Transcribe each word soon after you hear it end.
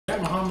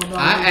Ramadan.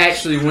 I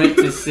actually went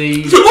to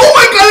see. Oh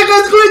my god, it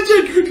got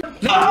glitching!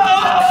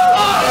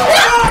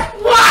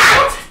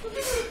 What?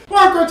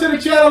 Welcome to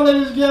the channel,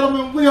 ladies and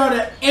gentlemen. We are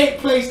the 8th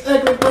place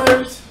Angry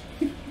Birds,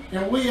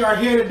 and we are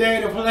here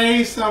today to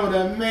play some of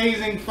the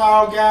amazing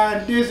Fall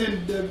Guys. This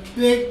is the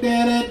Big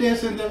Daddy,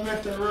 this is the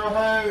Mr.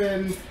 Rojo,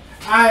 and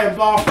I am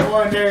Boss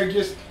Boy, and they're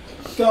just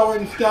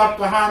throwing stuff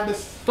behind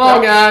us.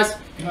 Fall Guys.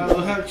 I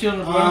will have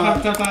children,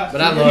 but But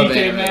I love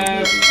DJ, it.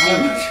 man.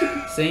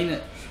 Seen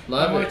it.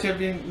 Love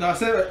it. No, I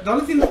said the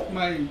only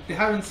thing they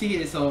haven't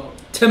seen is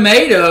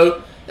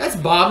Tomato. That's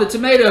Bob the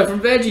Tomato from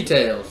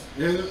VeggieTales.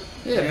 Is it?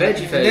 Yeah,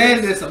 Veggie and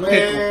then Face. there's a pickle.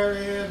 Where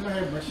is my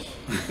hairbrush?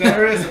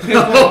 There is a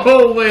pickle.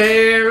 Oh,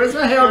 where is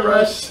my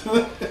hairbrush?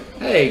 Hairbrush.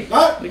 Hey,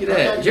 What? look at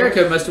that.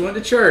 Jericho must have went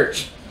to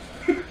church.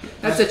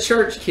 That's a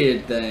church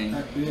kid thing.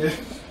 I did.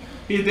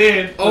 He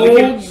did.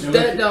 Oh,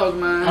 that dog I'm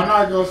mine.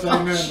 not gonna say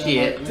Oh, nothing.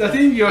 shit. I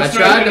think your I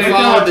tried to strat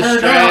follow the turned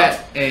strat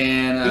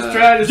and the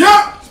strat is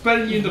Jump!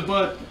 spreading you in the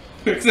butt.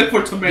 Except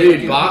for tomato.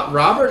 dude,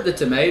 Robert the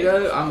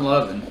Tomato, I'm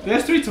loving.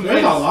 There's 3 There's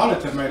tomatoes. a lot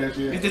of tomatoes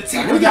here. It's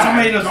a We got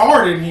tomatoes. a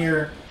garden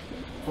here.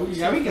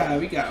 Yeah, we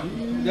got it.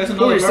 There's Pour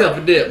another yourself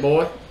bird. a dip,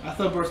 boy. I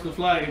thought birds could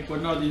fly,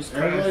 but no, these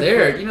crabs.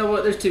 There, you know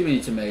what? There's too many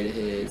tomato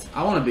heads.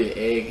 I want to be an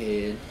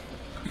egghead.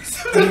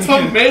 The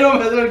tomato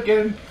heads are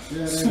getting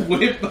Yeah,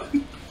 swift.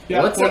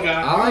 Yeah, What's poor up? guy.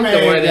 I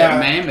like the way that Yeah.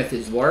 mammoth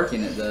is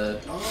working it though.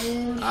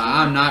 Oh,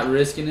 I'm not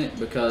risking it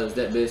because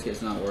that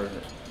biscuit's not worth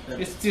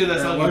it. It's still that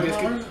Yeah, soggy what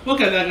biscuit. hard?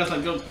 Look at that guy's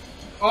like, go.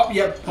 Oh,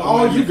 yep.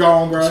 Oh, you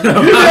gone, bro. You Man,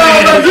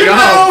 gone, you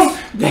y'all, gone.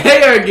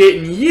 they are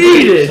getting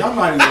yeeted.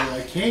 Somebody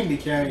with a candy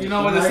cane. You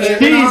know what they Like, say?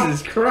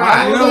 Jesus You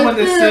Christ. know what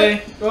they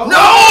say? Oh,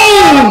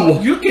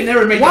 No! You can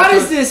never make Why that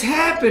does choice. this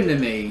happen to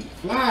me?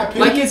 Fly, pig.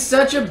 Like it's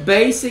such a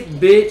basic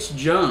bitch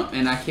jump,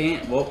 and I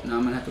can't. Well, no,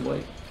 I'm gonna have to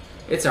wait.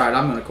 It's alright.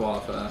 I'm gonna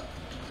qualify.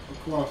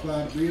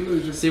 Qualified to be a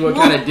loser. See what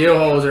kind of deal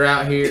holes are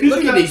out here.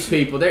 Look at these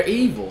people. They're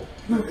evil.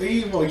 You're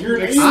evil. You're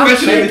an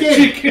Especially evil the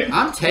chicken. chicken.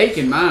 I'm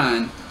taking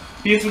mine.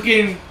 He's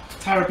getting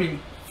tired of being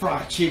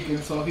fried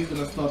chicken, so he's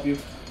gonna stop you.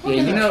 Yeah,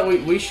 you know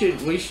we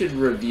should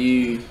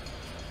review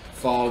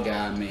Fall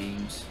Guy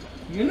memes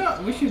You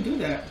know, we should do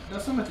that.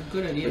 That sounds like a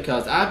good idea.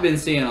 because I've been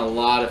seeing a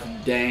lot of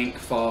dank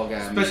Fall Guy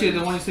Especially memes.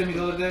 the one you sent me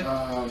the other day.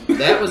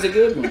 That was a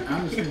good one.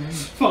 I'm just saying.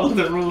 Follow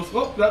the rules.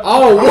 Oh, that,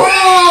 Oh, what?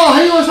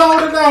 Oh, he was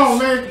holding on,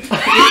 man.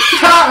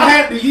 Top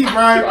hat to you,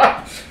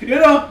 Brian. you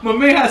know, my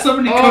man had so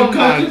many Oh my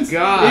concussions.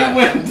 God. It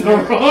went the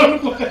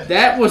wrong way.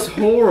 That was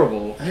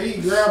horrible.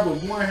 He grabbed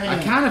with one hand.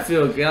 I kind of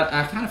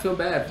feel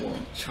bad for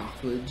him.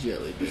 Chocolate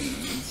jelly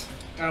beans.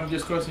 I'm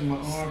just crossing my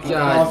arms.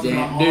 God crossing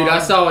damn, my dude! I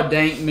arms. saw a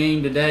dank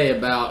meme today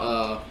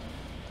about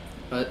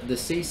the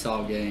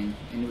seesaw game,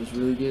 and it was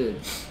really good.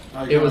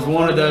 It was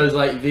one of those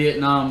like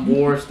Vietnam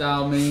War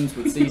style memes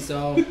with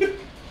seesaw,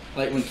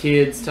 like when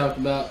kids talk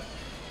about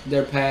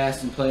their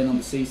past and playing on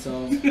the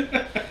seesaw.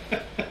 Yeah.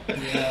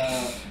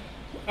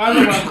 I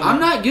don't know about I'm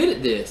not good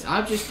at this.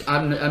 I'm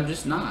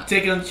just not.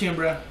 Take it on the chin,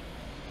 bro.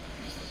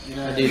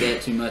 Yeah. I do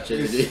that too much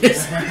as It's, it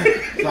is.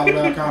 it's all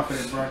about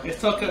confidence, bro.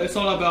 It's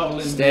all about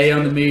Lynn. Stay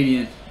on the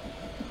median.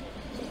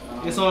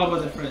 It's all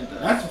about the friend.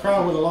 That's the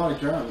problem with a lot of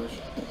drivers.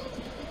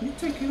 You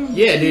take it on.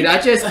 Yeah, dude.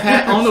 I just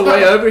on the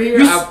way over here.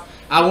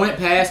 I went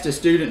past a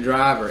student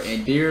driver,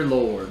 and dear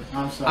Lord,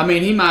 I'm sorry. I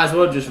mean, he might as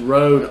well just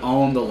rode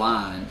on the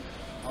line.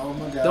 Oh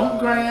my God. Don't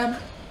grab.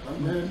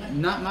 Don't grab me.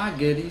 Not my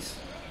goodies.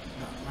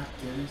 Not my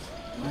goodies.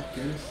 My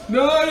goodies.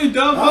 No, you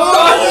don't.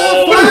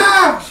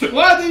 Oh,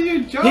 Why did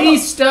you jump?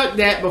 He's stuck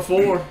that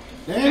before.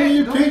 damn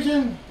you, don't-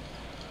 pigeon.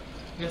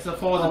 It's a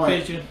fall of Oh, the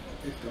wait. pigeon.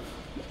 It's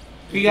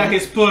He got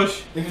his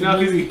push. It's Now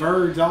the he's movie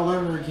Birds all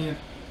over again.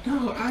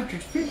 no, I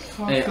just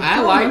Hey, I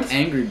liked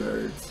Angry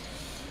Birds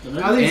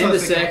I think and the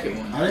so, second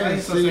one. I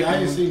didn't see. I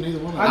didn't see neither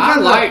one. Of them. I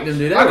liked them,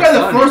 dude. That I was got the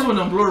funny. first one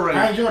on Blu-ray.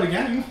 I enjoyed the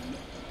game.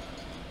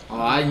 Oh,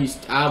 I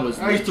was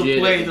I used to legit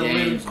play at the little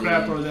games,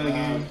 crap dude. of that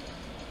game.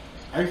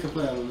 I used to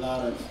play a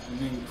lot of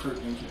Ninja Fruit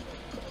Ninja.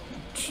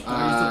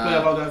 I used to play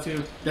about that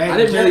too. I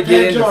didn't really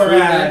get into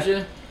Fruit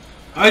Ninja.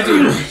 I used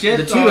to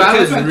The two I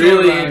was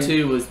really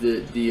into was the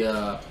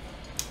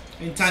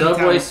in Tiny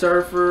Subway Town.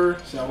 Surfer.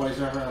 Subway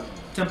Surfer.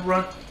 Temple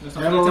Run. That's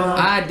not Temple Temple Run.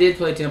 I did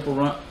play Temple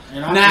Run.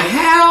 And I Now played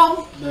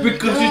how? the-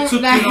 Because you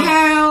took Now it on.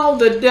 how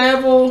the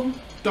devil?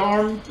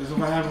 Darn. This is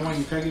what happens when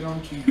you take it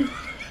on cheap.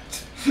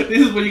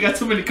 This is when you got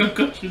so many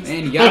concussions.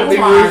 Man, you gotta Oh be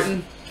my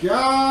rooting.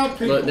 God,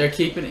 people. Look, they're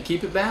keep it balanced,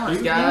 Keep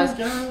it guys.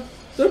 going, guys.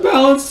 They're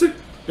balancing.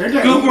 They're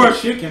just Go for it.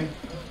 chicken.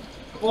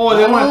 Oh,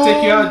 they want to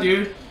take you out,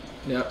 dude.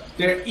 Yep.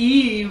 They're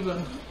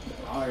evil.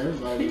 Oh,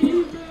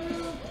 everybody.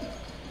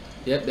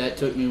 Yep, that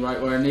took me right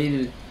where I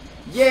needed it.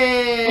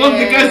 Yeah! Look,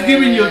 the guy's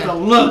giving you the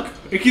look.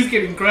 He's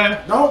getting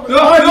grabbed. Don't. No,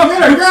 Oh, no. you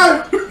better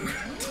go.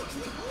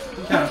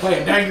 You gotta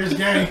play a dangerous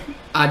game.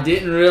 I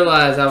didn't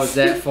realize I was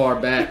that far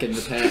back in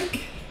the pack.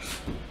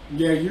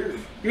 Yeah, you're.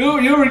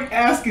 You were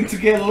asking to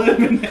get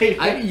eliminated.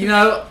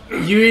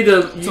 You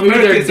either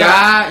America's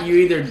die. You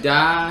either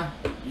die.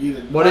 You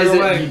What By is the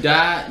it? way- You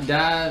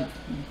die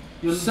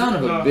You son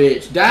of a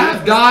bitch.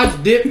 Dive,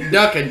 dodge, dip,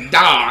 duck, and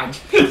dodge.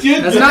 That's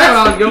not what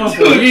I was going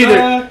for.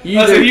 Either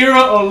as a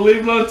hero or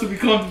live long to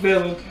become the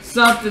villain.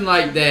 Something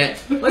like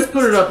that. Let's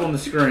put it up on the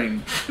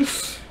screen.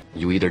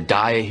 You either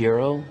die a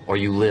hero or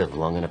you live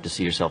long enough to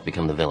see yourself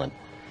become the villain.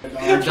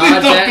 Dodge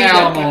that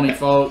alimony,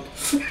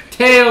 folks.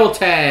 Tail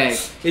tag.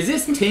 Is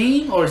this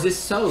team or is this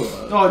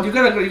solo? Oh, you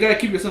gotta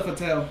keep yourself a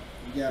tail.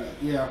 You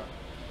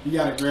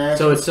gotta grab.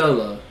 So it's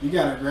solo. You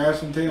gotta grab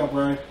some tail,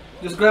 bro.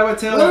 Just grab a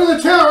tail. Look at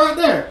the tail right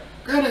there.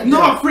 Grab that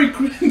No, tail. free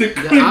cream. The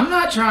cream. I'm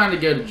not trying to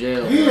go to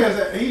jail. He's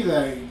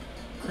a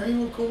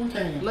cream of corn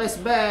can. Let's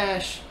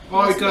bash. Oh,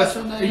 Let's because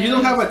bash on if you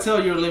don't have a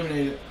tail, you're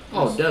eliminated.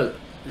 Oh, dope.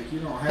 If you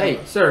don't have Hey,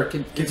 it. sir,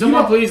 can If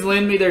someone you don't- please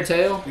lend me their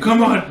tail?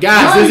 Come on,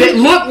 Guys, does it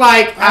look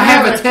like I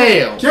have a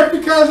tail? Just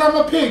because I'm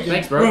a pigeon.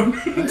 Thanks, bro.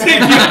 Thank you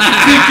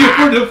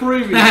for the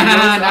freebie.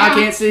 Now I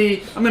can't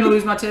see. I'm gonna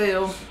lose my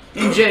tail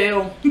in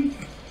jail.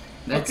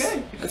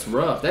 Okay. That's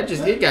rough.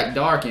 It got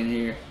dark in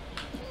here.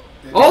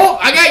 Oh,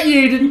 I got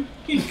yeeted.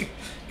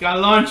 Got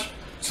lunch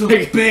to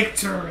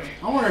victory.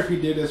 I wonder if he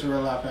did this in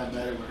real life, how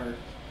bad it would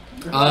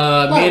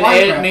hurt.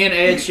 Me and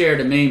Ed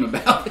shared a meme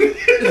about it.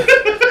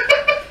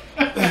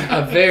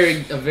 a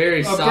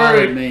very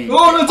solid meme.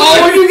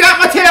 Oh, You got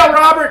my tail,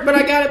 Robert, but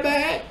I got it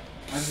back.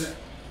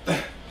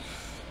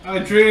 I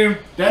dream.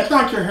 That's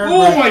not your hair.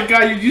 Oh my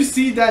God! You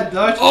see that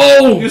Dutch?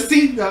 Oh, you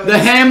see that? the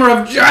hammer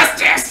of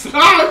justice.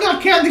 Oh,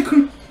 not candy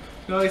cane.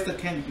 No, it's the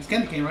candy. It's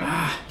candy cane,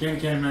 right? Candy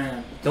cane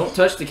man. Don't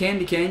touch the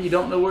candy cane. You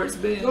don't know where it's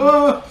been.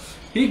 Oh,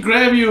 he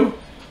grabbed you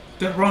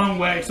the wrong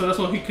way, so that's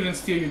why he couldn't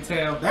steal your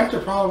tail. That's the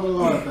problem with a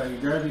lot of things.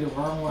 Grab you the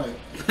wrong way.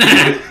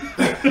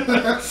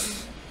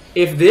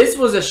 If this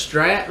was a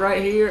strat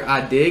right here, I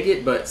dig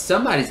it, but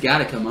somebody's got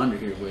to come under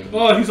here with me.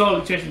 Oh, he's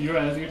all chasing your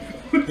ass here.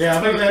 Yeah,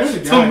 I think that is a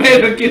guy.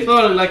 Tomato gets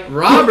on like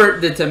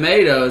Robert the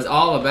tomato is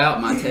all about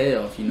my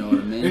tail, if you know what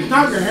I mean. It's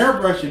not your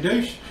hairbrush, you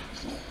douche.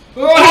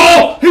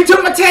 Oh, He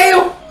took my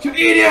tail! you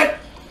idiot!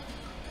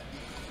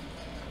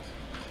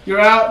 You're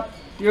out.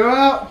 You're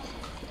out.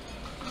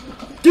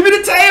 Give me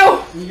the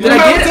tail! Did I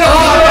get it? tail.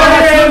 Oh,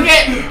 I took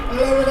it!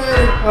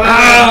 Eliminated.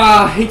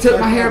 Ah, he took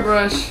my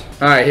hairbrush.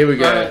 Alright, here we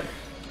go. Alright,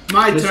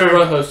 my Mr. turn.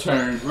 Rojo's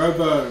turn.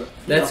 Robo.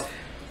 That's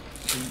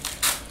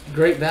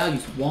great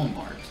values,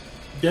 Walmart.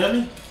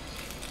 Dummy.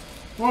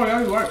 Oh,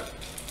 yeah, you are.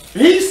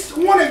 He's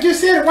one that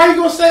just said it. Why you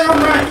gonna say I'm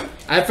right?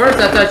 At first,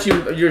 I thought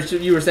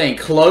you were saying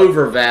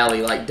Clover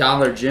Valley, like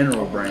Dollar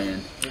General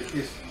brand.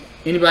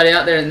 Anybody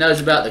out there that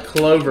knows about the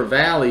Clover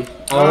Valley?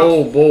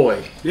 Oh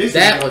boy,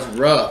 that was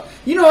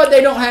rough. You know what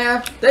they don't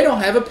have? They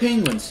don't have a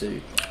penguin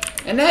suit,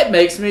 and that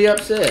makes me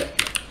upset.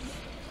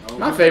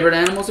 My favorite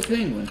animal's a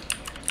penguin.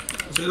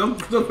 So don't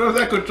grab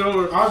that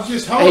controller. I was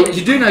just Hey, holding.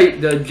 you do know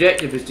the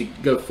objective is to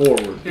go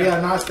forward. Yeah,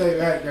 not stay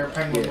back there,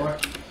 penguin boy.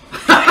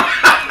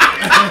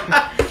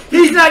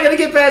 He's not gonna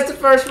get past the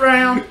first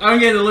round. I'm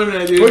getting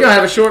eliminated, dude. We're gonna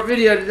have a short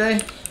video today.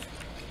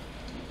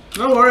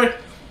 Don't worry.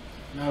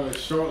 Now a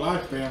short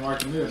lifespan like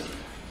this.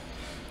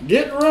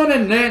 Get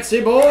running,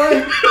 Nancy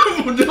boy.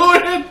 I'm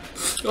doing it.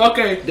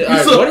 Okay. All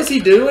right, what is he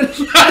doing?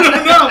 I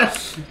don't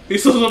know. He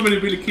saw so many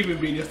Billy Kidman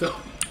videos though.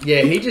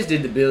 Yeah, he just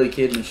did the Billy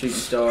Kidman shooting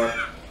star.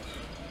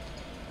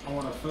 I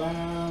wanna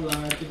fly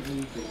like an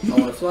eagle. I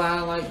wanna fly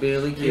like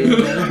Billy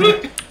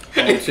Kidman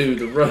onto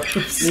the ropes.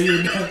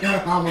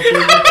 I'm a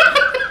figure.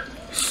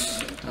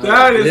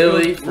 That is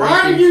Billy. good. Why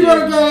are you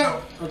gonna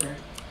go? Okay.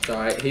 It's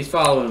alright, he's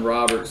following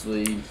Robert's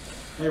lead.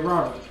 Hey,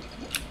 Robert.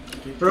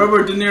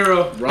 Robert De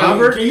Niro.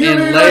 Robert Can you and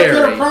lead us to the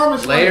Larry.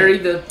 promised land? Larry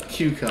the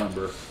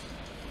cucumber.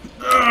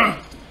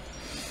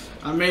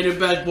 I made it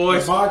back, The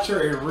boys.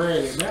 boxer is ready.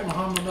 Is that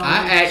Muhammad Ali?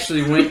 I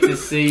actually went to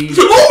see.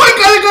 Oh my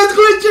God,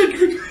 that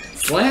guy's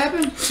glitching. What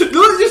happened?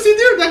 Look, you see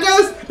there?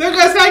 That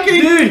guy's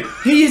hacking. Dude,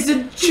 he is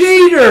a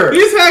cheater!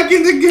 He's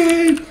hacking the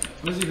game.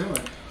 What's he doing?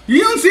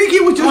 You don't think he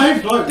was Oh, just?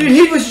 he's floating. Dude,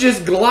 he was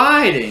just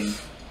gliding.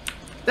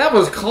 That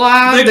was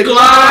Clyde The the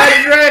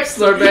Glide. Clyde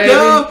Drexler, baby.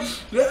 No,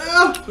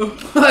 no.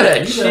 What a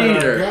You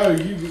cheater. Go,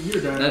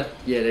 you're done.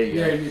 Yeah, there you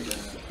Yeah, go. you're done.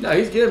 No,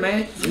 he's good,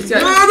 man. He's No,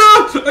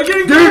 got. no, I'm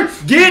getting Dude,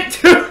 get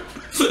to.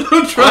 I'm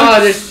Oh,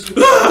 trying. this.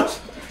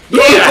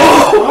 Yeah.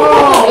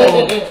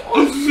 Oh!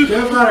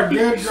 Just out of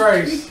good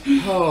grace.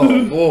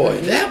 Oh boy,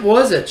 that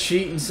was a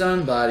cheating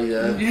somebody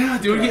though. Yeah,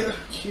 dude. Get,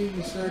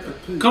 Cheating sack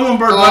of poop. come on,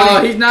 Bird. Oh,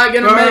 buddy. he's not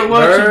gonna Bird make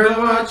watching bird buddies.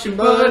 watching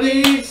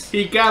buddies.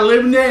 He got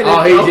eliminated.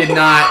 Oh, he did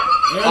not.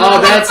 Oh,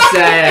 that's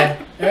sad.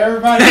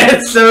 Everybody.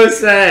 That's so That's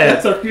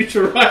sad. our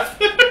future wife.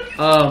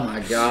 Oh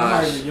my Somebody's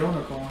gosh. a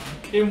unicorn.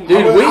 Dude,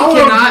 I we will-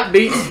 cannot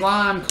beat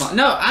slime.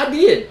 No, I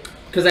did,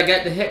 cause I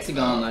got the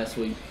hexagon last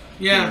week.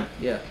 Yeah,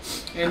 Yeah.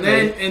 and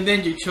Okay.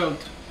 then you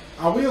choked.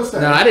 I will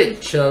say. No, I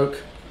didn't choke.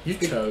 You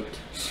choked.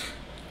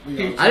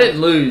 I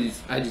didn't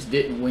lose. I just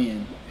didn't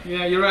win.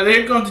 Yeah, you're right.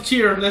 They're going to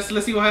cheer. Let's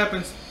see what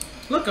happens.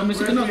 Look, I'm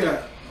missing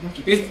another.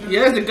 It's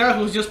the guy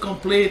who's just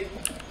complete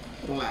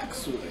black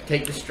suit.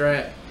 Take the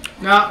strap.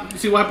 Now, you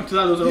see what happened to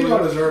that loser You over don't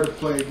there? deserve to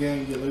play a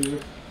game, you loser.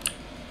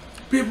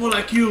 People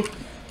like you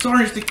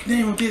tarnish the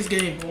name of this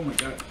game. Oh my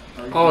God.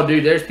 Oh,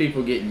 dude, there's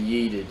people getting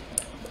yeeted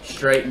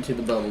straight into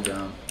the bubble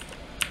gum.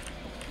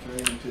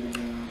 Straight into the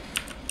gun.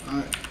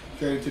 Alright.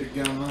 Straight into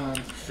the gun lines.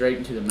 Straight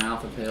into the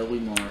mouth of hell we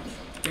march.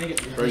 Dang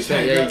it. Bro, you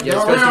said, yeah, you're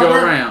supposed to go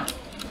around.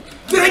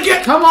 Dang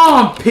it! Come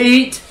on,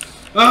 Pete!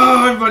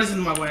 Oh, everybody's in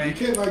my way. You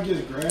can't like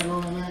just grab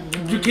on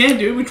that. You can,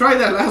 dude. We tried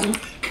that last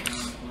week.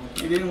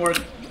 It didn't work.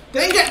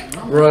 Dang it!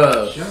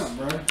 Bro. Jump,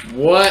 bro.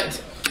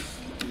 What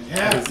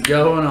is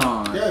going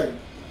on? Go.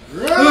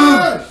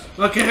 Run!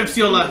 Okay, I'm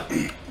still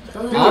alive.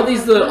 All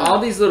these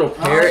little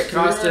parrot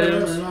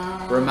costumes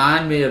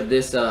remind me of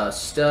this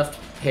stuffed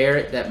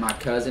parrot that my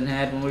cousin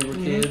had when we were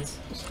kids.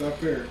 Stuffed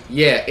parrot.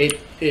 Yeah,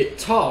 it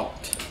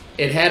talked.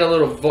 It had a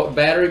little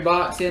battery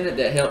box in it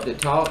that helped it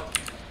talk.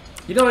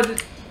 You know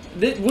what?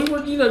 We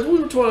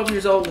were 12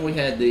 years old when we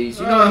had these.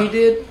 You know what he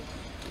did?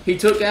 He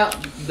took out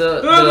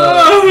the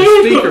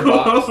speaker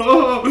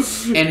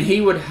box and he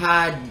would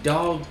hide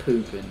dog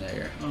poop in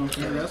there.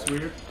 Okay, that's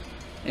weird.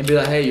 And be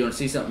like, hey, you want to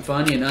see something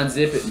funny? And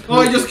unzip it. And Oh,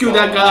 I just killed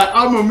that guy.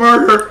 I'm a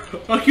murderer.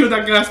 I killed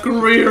that guy's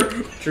career.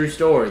 True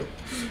story.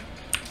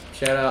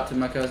 Shout out to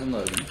my cousin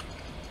Logan.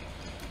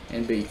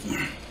 And Beaky.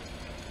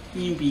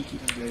 Ian Beaky.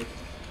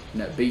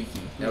 No, Beaky.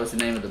 That was the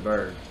name of the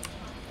bird.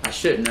 I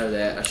shouldn't know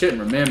that. I shouldn't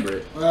remember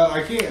it. Well,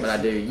 I can't. But I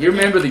do. You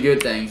remember the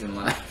good things in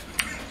life.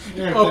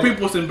 Yeah, Oh,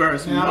 people's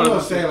embarrassing. Now, I was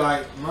gonna say,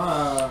 like,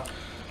 my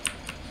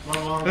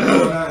mom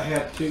growing up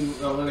had two,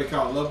 what they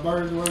call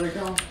lovebirds, what do they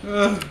call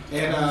them?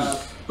 And,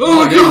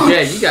 oh my dude, god!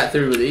 yeah, you got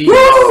through with ease.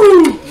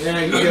 Woo!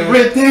 yeah, you got,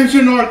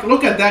 Redemption arc.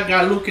 Look at that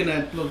guy looking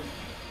at.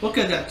 Look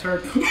at that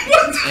turd.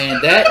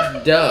 And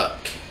that duck.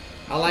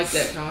 I like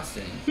that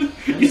costume.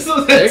 You saw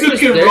that They're took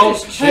just, him they're wrong.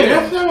 just hey, chill.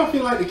 that's how I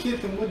feel like the kid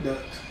from Wood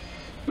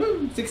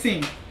Ducks.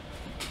 16.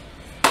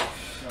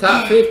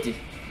 Top 50.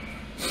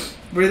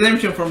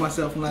 Redemption for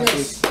myself from last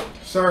Yes, week.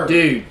 sir.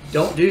 Dude,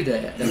 don't do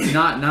that. That's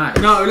not nice.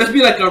 No, let's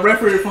be like a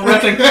referee from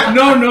wrestling.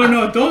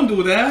 No, don't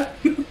do that.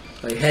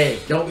 Like, hey,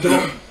 don't.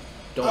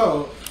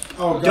 Oh,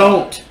 God.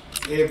 Don't.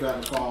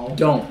 Everybody fall.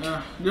 Don't.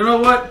 You know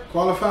what?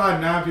 Qualified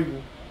 9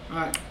 people.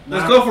 Alright,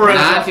 let's go for it.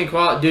 I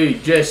can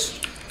dude,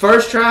 just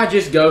first try,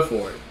 just go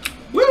for it.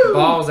 Woo!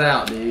 Balls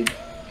out, dude.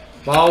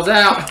 Balls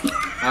out.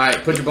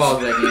 Alright, put your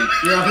balls back in.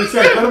 Yeah, he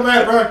said, put them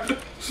back, bro.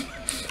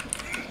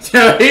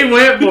 So he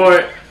went for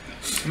it.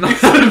 My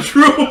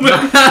True,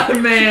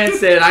 man. man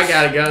said, I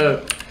gotta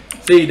go.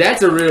 See,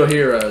 that's a real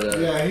hero, though.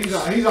 Yeah,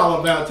 he's all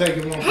about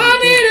taking one.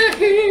 I need a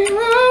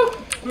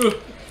hero.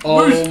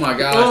 Oh my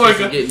gosh, Oh my this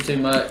is God. getting too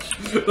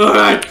much.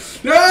 Alright.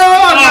 No!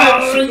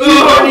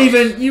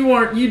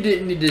 You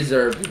didn't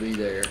deserve to be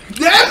there.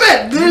 Damn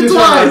it! You Did just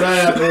twice!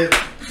 had to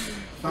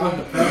find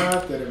the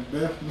path that is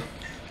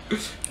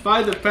best.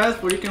 Find the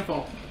path where you can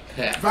fall.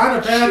 Pat.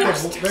 Find the path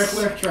that best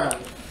left travel.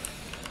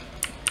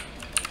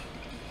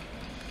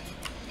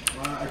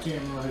 Well, I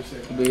can't remember who said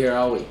We'll that. be here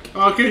all week.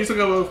 Okay, so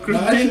go with No,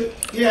 Christmas. that's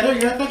it. Yeah, there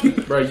you go. Thank you.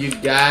 Bro, you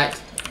got...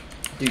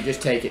 Dude,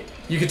 just take it.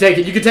 You can take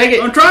it. You can take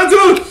it. I'm trying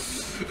to!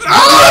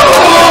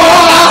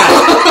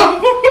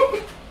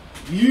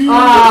 You.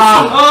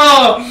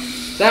 Ah,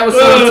 Oh! that was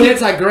so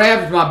intense, I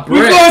grabbed my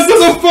We're going breath. to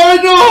the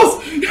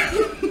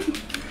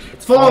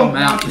finals! Fall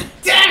mountain.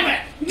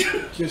 Damn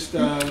it! Just,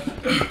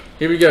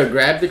 Here we go.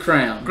 Grab the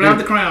crown. Grab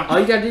Dude, the crown. All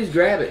you gotta do is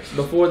grab it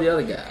before the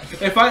other guys.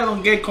 If I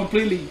don't get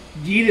completely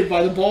yeeted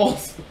by the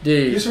balls.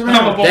 Dude, just I'm a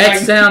remember. ball that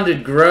magnet.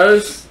 sounded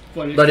gross,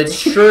 but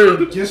it's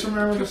true. Just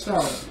remember the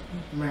start.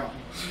 Mountain.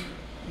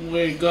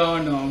 We're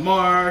gonna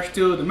march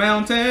to the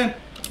mountain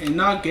and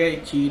not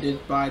get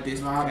cheated by this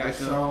Not the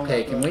cracker. song.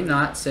 Hey, can we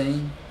not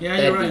sing? Yeah,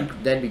 you're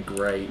right. That'd be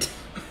great.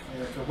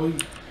 Yeah, 'cause we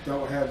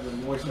don't have the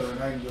voice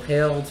of an angel.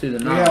 Hell to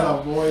the We have no.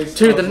 a voice.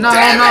 To of, the no,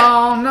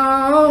 Damn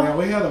no. Yeah,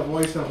 we have a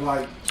voice of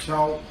like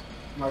chalk.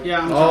 Like, Yeah,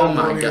 I'm Oh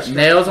my god.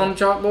 Nails on the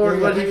chalkboard?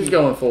 Yeah, What he was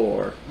going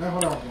for? That's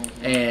what I'm going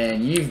for.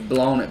 And you've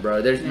blown it, bro.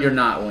 You're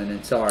not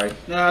winning. Sorry.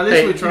 Yeah, at least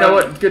Hey, we you tried. know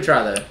what? Good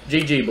try though.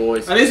 GG,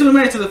 boys. At least we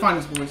made it to the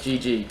finals, boys.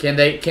 GG. Can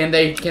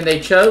they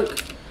choke?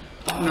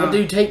 Oh, No.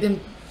 dude, take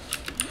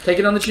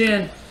it on the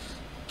chin.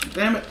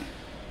 Damn it.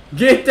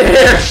 Get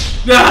there.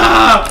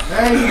 Ah!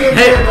 Hey, you did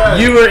Hey,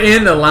 good. you were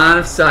in the line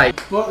of sight.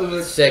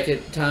 Well,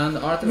 Second time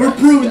the Arthur. we're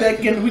proving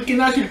that we can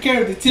actually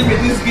carry the team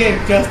in this game,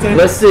 Justin.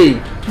 Let's see.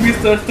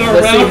 Mr. Third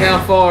Let's see round. how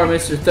far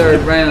Mr.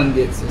 Third Round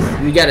gets us.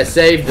 We gotta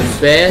save the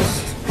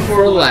best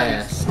for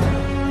last.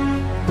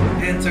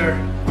 Enter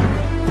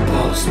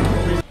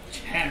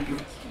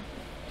champions.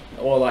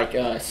 Or like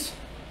us,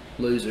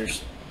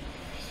 losers.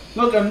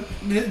 Look, dude,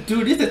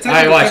 this is the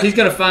Alright, watch. He's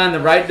gonna find the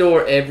right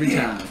door every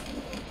time.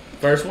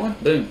 First one,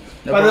 boom.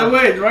 No By the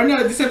problem. way, right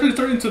now this episode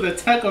turned into the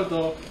attack of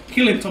the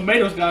killing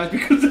tomatoes guys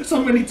because there's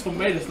so many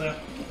tomatoes now.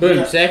 Boom.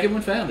 Yeah. Second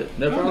one found it.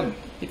 No Found problem.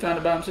 He found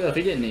it by himself.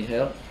 He didn't need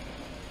help.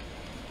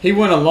 He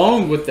went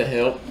along with the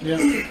help Yeah,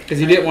 because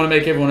he didn't want to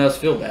make everyone else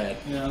feel bad.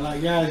 yeah,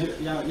 like guys,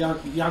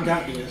 y'all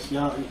got this.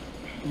 Y'all,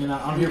 you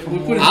know, I'm here for We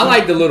more. put it- I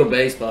like the little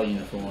baseball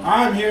uniform.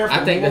 I'm here for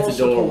I think moral that's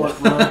adorable.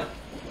 support, bro.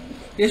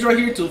 It's right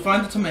here to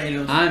find the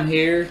tomatoes. I'm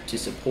here to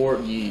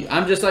support you.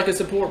 I'm just like a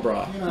support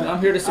bra. You know, I'm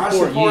here to I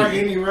support support you.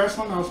 any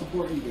wrestling. I'll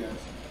support you guys.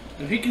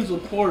 If he can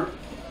support,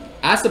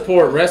 I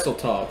support Wrestle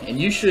Talk, and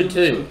you should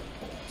too.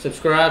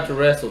 Subscribe to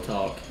Wrestle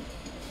Talk.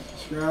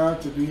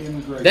 subscribe to be in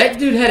the grave. That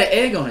dude had an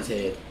egg on his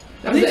head.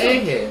 That was an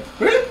egghead.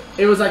 Really?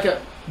 It was like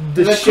a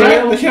The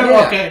shell? The shell?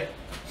 Yeah. Okay.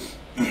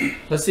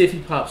 Let's see if he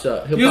pops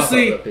up. He'll You pop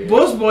see, up here.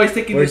 Boss Boy's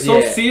taking Where's it so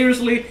he at?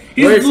 seriously.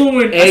 He's Where's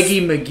doing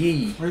Eggy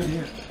McGee? Where's he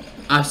at?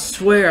 I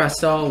swear I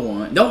saw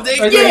one. No, they,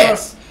 Right there.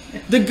 yes!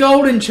 The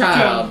golden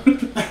child.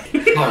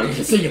 Oh, you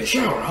can sing in the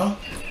shower, huh?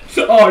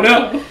 Oh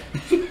no!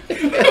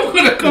 I'm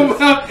gonna come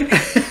out.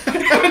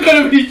 I'm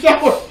gonna be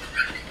showered.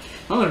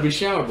 I'm gonna be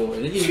shower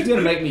boy. He's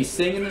gonna make me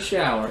sing in the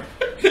shower.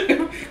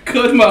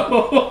 Cut my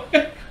hole.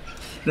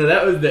 No,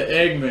 that was the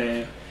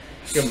Eggman.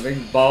 He's got a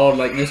big bald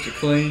like Mr.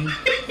 Clean.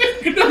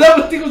 No, that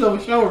was, I think it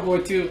was a shower boy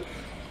too.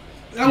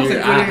 That was Dude,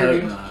 a good I hope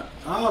interview. not.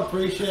 I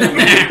appreciate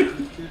it.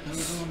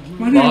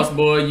 Boss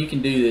boy, you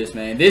can do this,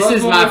 man. This Boss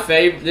is boy. my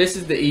favorite. This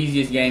is the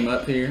easiest game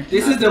up here.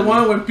 This is the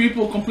one when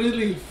people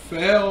completely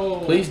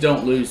fail. Please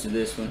don't lose to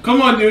this one.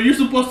 Come on, dude. You're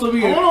supposed to be.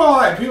 I don't know,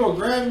 like people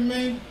grabbing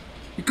me.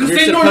 Because You're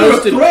they know you're a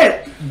supposed to-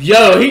 threat.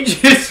 Yo, he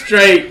just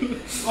straight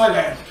Like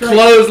that.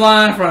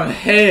 clothesline from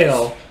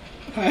hell.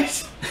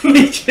 Guys,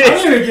 He just,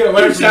 I need to get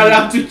away from shout you.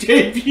 out to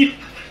JB.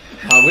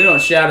 we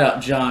don't shout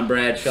out John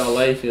Bradshaw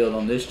Layfield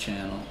on this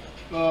channel.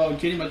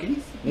 Jenny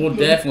McGinnis. We'll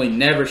definitely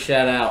never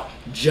shout out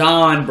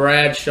John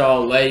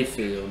Bradshaw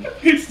Layfield.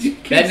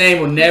 That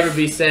name will never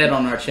be said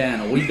on our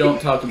channel. We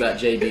don't talk about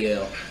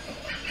JBL,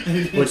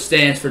 which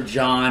stands for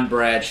John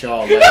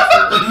Bradshaw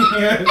Layfield.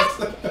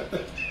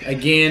 Yes.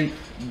 Again,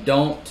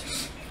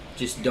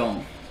 just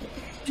don't.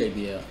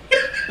 JBL.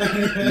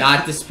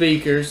 Not the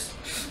speakers.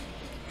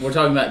 We're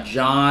talking about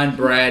John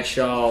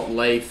Bradshaw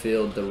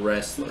Layfield, the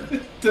wrestler,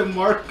 The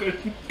marker.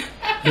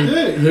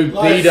 who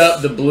Like- beat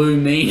up the Blue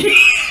Meanie.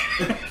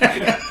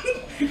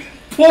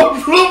 Poor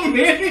Blue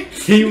man.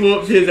 He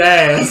whooped his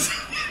ass.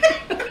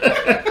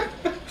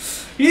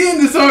 He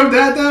didn't deserve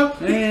that though.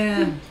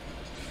 Man,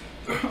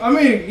 I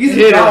mean, he's a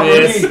hit or job,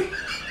 miss. but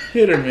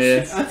Hit or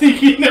miss. I think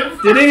he never.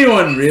 Did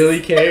anyone really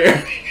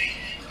care?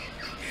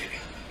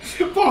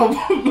 Poor-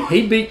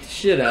 He beat the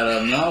shit out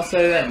of him. I'll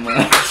say that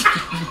much.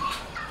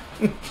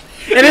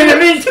 And in the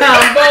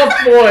meantime,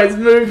 both boys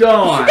moved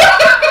on.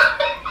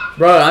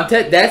 Bro,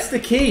 that's the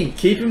key.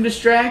 Keep him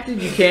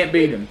distracted. You can't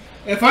beat him.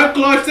 If I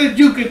clutch it,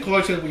 you can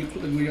clutch it with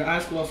your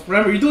eyes closed.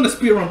 Remember, you're doing a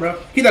speed run, bro.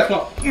 Hit that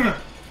clock.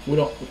 We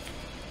don't.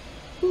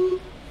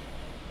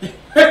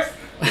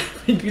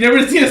 You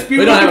never seen a speed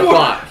We run don't have a before?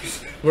 clock.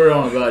 We're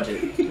on a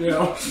budget. You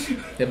know.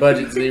 The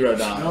budget's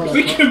 $0.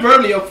 We can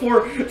barely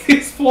afford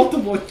this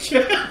foldable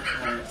chair.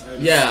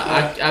 Yeah,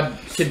 I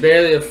could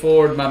barely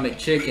afford my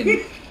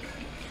McChicken.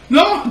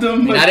 No, the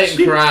And I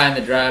didn't cry in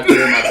the drive-thru.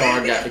 My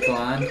card got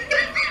declined.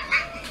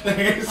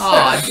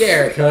 Aw,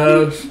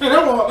 Jericho.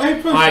 All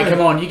right,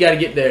 come on. You got to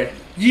get there.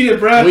 Get it,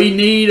 bro. We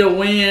need a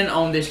win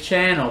on this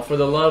channel for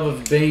the love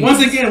of beans.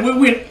 Once again, we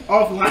went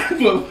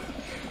offline,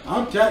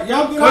 but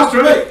Y'all get off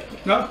the way.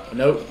 no.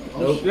 Nope.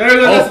 Nope.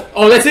 There,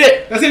 That's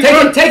it. That's it, Take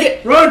run. it. Take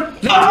it. Run!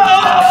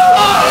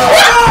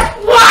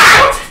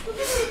 What?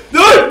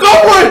 Dude, go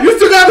for it! You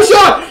still have a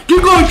shot!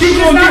 Keep going, keep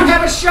going, keep going!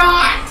 have a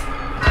shot.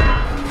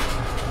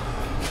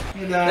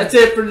 That's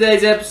it for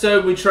today's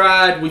episode. We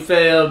tried. We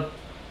failed.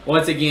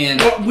 Once again.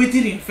 Well, we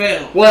didn't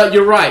fail. Well,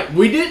 you're right.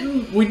 We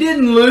didn't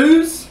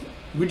lose.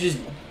 We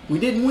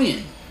didn't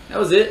win. That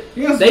was it.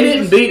 Yes, They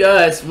didn't beat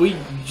us. We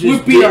just We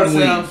beat didn't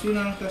ourselves, win.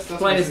 you know. That's Plain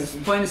what it is.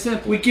 and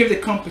simple. We give the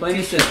Plain and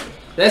competition. simple.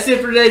 That's it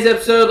for today's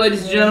episode,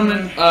 ladies and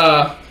gentlemen.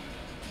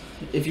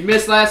 If you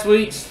missed last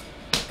week's,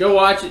 go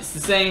watch it. It's the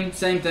same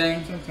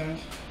thing.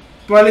 Sometimes.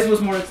 But this was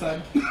more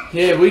exciting.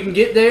 Yeah, we can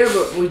get there,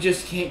 but we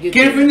just can't get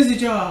Can't there. finish the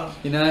job.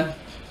 You know?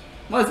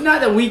 Well, it's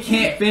not that we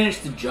can't finish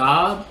the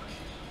job.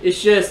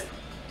 It's just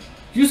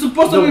You're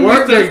supposed to the be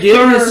work they're Mr.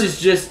 giving us Third.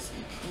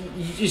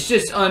 is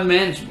just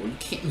unmanageable.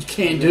 You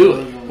can't do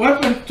it.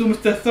 What happened to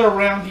Mr. Third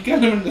round? You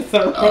got him in the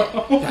third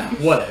round.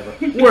 Whatever.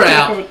 We're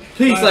out.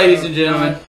 Peace, Bye. ladies and gentlemen. Bye.